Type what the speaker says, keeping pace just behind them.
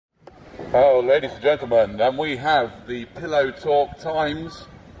Oh, ladies and gentlemen, and we have the Pillow Talk Times,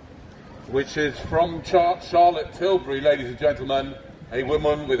 which is from Charlotte Tilbury, ladies and gentlemen, a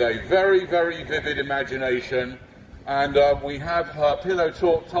woman with a very, very vivid imagination. And we have her Pillow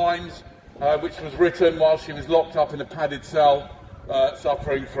Talk Times, which was written while she was locked up in a padded cell,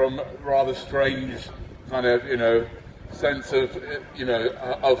 suffering from rather strange kind of, sense of,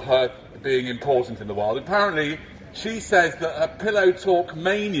 of her being important in the world. Apparently, she says that her pillow talk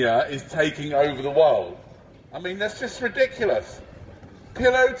mania is taking over the world. I mean, that's just ridiculous.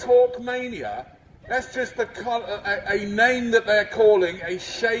 Pillow talk mania? That's just a name that they're calling a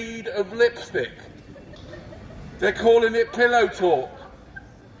shade of lipstick. They're calling it pillow talk.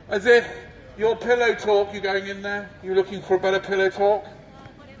 As if your pillow talk, you're going in there, you're looking for a better pillow talk?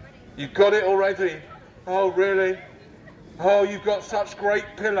 You've got it already? Oh, really? Oh, you've got such great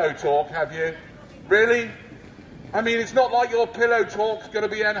pillow talk, have you? Really? I mean, it's not like your pillow talk's going to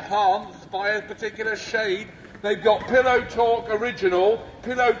be enhanced by a particular shade. They've got Pillow Talk Original,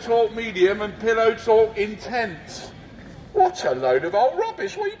 Pillow Talk Medium, and Pillow Talk Intense. What a load of old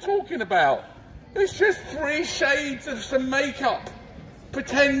rubbish. What are you talking about? It's just 3 shades of some makeup.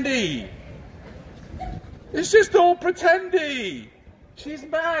 Pretendy. It's just all pretendy. She's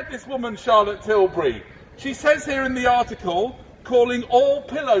mad, this woman, Charlotte Tilbury. She says here in the article, calling all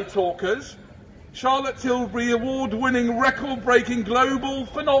pillow talkers Charlotte Tilbury award-winning, record-breaking global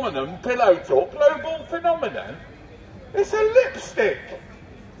phenomenon, pillow talk. Global phenomenon? It's a lipstick.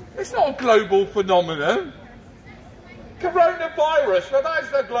 It's not a global phenomenon. Coronavirus, now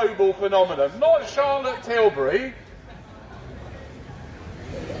that's a global phenomenon, not Charlotte Tilbury.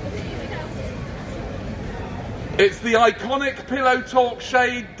 It's the iconic pillow talk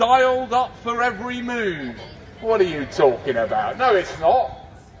shade dialed up for every mood. What are you talking about? No, it's not.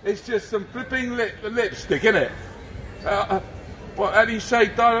 It's just some flipping lipstick, isn't it? Well, any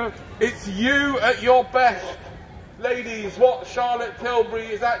shade, though, it's you at your best. Ladies, what Charlotte Tilbury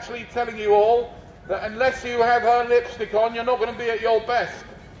is actually telling you all, that unless you have her lipstick on, you're not going to be at your best.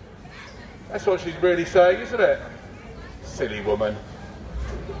 That's what she's really saying, isn't it? Silly woman.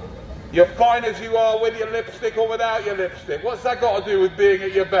 You're fine as you are with your lipstick or without your lipstick. What's that got to do with being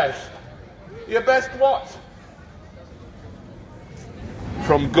at your best? Your best what?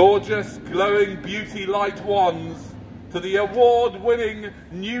 From gorgeous, glowing beauty light wands to the award-winning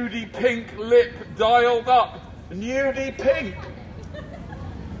nudie pink lip dialed up. Nudie pink.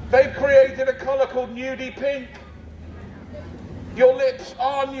 They've created a colour called nudie pink. Your lips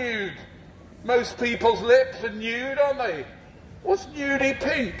are nude. Most people's lips are nude, aren't they? What's nudie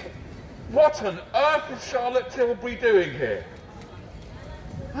pink? What on earth is Charlotte Tilbury doing here?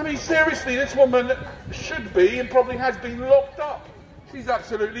 I mean, seriously, this woman should be and probably has been locked up. She's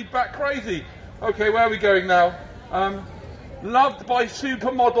absolutely bat crazy. Okay, where are we going now? Loved by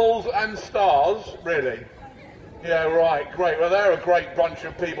supermodels and stars, really? Yeah, right, great. Well, they're a great bunch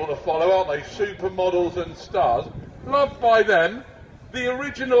of people to follow, aren't they? Supermodels and stars. Loved by them. The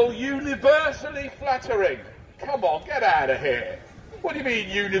original universally flattering. Come on, get out of here. What do you mean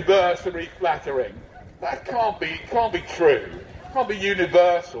universally flattering? That can't be true. Can't be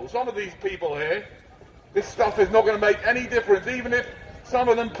universal. Some of these people here, this stuff is not going to make any difference, even if some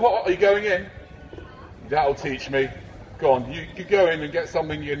of them are you going in? That'll teach me. Go on, you go in and get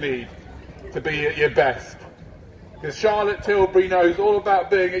something you need to be at your best. Because Charlotte Tilbury knows all about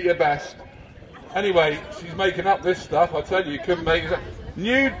being at your best. Anyway, she's making up this stuff, I tell you, couldn't make it up.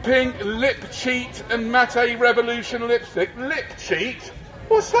 Nude pink lip cheat and matte revolution lipstick. Lip cheat?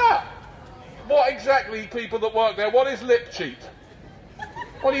 What's that? What exactly, people that work there, what is lip cheat?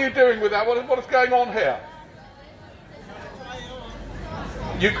 What are you doing with that? What is going on here?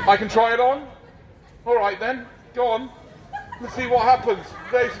 I can try it on? All right then, go on. Let's see what happens.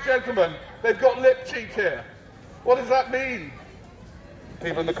 Ladies and gentlemen, they've got lip cheat here. What does that mean?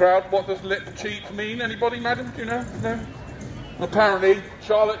 People in the crowd, what does lip cheat mean? Anybody, madam? Do you know? No? Apparently,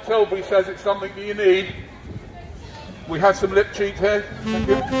 Charlotte Tilbury says it's something that you need. We have some lip cheat here. Thank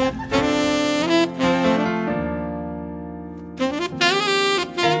you.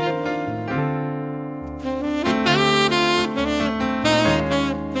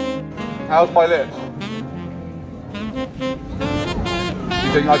 How's my lips?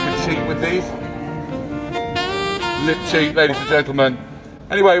 You think I could cheat with these? Lip cheat, ladies and gentlemen.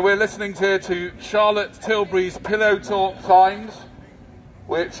 Anyway, we're listening here to Charlotte Tilbury's Pillow Talk Times,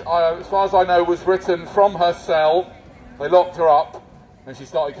 which, as far as I know, was written from her cell. They locked her up, and she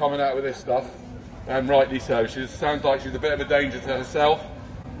started coming out with this stuff, and rightly so. She sounds like she's a bit of a danger to herself.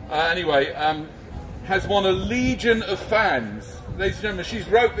 Anyway, has won a legion of fans. Ladies and gentlemen, she's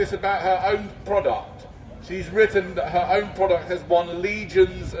wrote this about her own product. she's written that her own product has won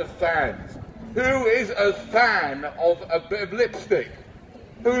legions of fans. Who is a fan of a bit of lipstick?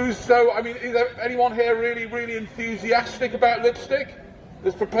 Who's so, I mean, is there anyone here really, really enthusiastic about lipstick?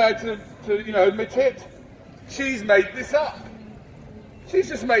 That's prepared to you know, admit it? She's made this up. She's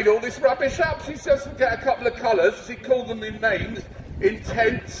just made all this rubbish up. She's just get a couple of colours, she called them in names,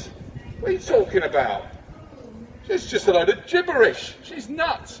 intense. What are you talking about? It's just a load of gibberish. She's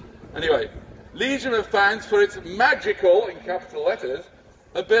nuts. Anyway, legion of fans for its magical, in capital letters,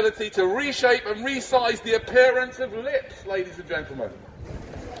 ability to reshape and resize the appearance of lips, ladies and gentlemen.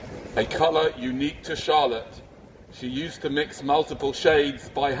 A colour unique to Charlotte. She used to mix multiple shades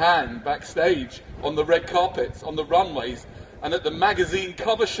by hand backstage, on the red carpets, on the runways, and at the magazine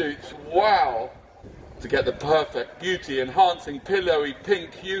cover shoots. Wow! To get the perfect, beauty-enhancing, pillowy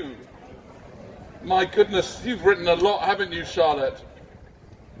pink hue. My goodness, you've written a lot, haven't you, Charlotte,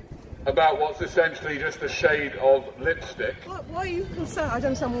 about what's essentially just a shade of lipstick. Why are you concerned? I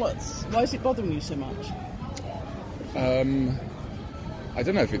don't understand why is it bothering you so much? I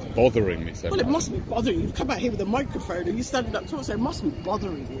don't know if it's bothering me so much. Well, it must be bothering you. You've come out here with a microphone and you're standing up talking, so it must be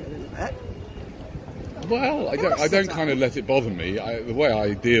bothering you a little bit. Well, I don't kind of let it bother me. The way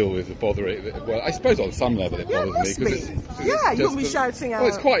I deal with it bothering, well, I suppose on some level it bothers me. Because you'll be shouting out. Well,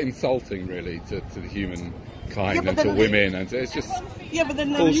 it's quite insulting, really, to the human kind and to women, and it's just yeah, but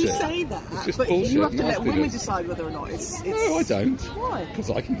then bullshit. You say that, it's just but bullshit, you have to let women decide whether or not it's... No, I don't. Why? Because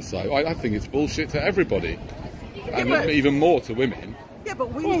I can decide. I think it's bullshit to everybody, and but, even more to women. Yeah,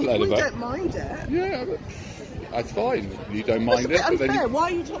 but we don't mind it. Yeah, but that's fine. You don't mind it. But then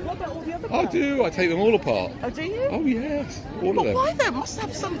what are you talking about all the other brands? I do. I take them all apart. Oh, do you? Oh, yes. All of them. Why there must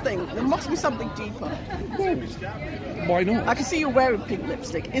have something? There must be something deeper. Well, why not? I can see you're wearing pink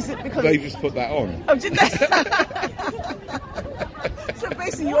lipstick. Is it because... They just put that on. Oh, did they? So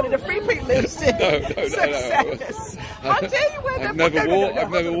basically you wanted a free pink lipstick. No. How dare you wear that? I've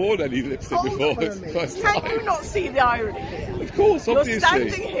never worn any lipstick before. It's the first time. Can you not see the irony here? Of course, obviously. You're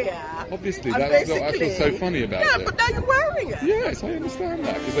standing here. Obviously, that's what's so funny about it. Yeah, but now you're wearing it. Yes, I understand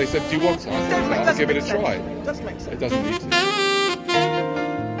that. Because they said, do you want something? I'll give it a try. It doesn't make sense. It doesn't need to.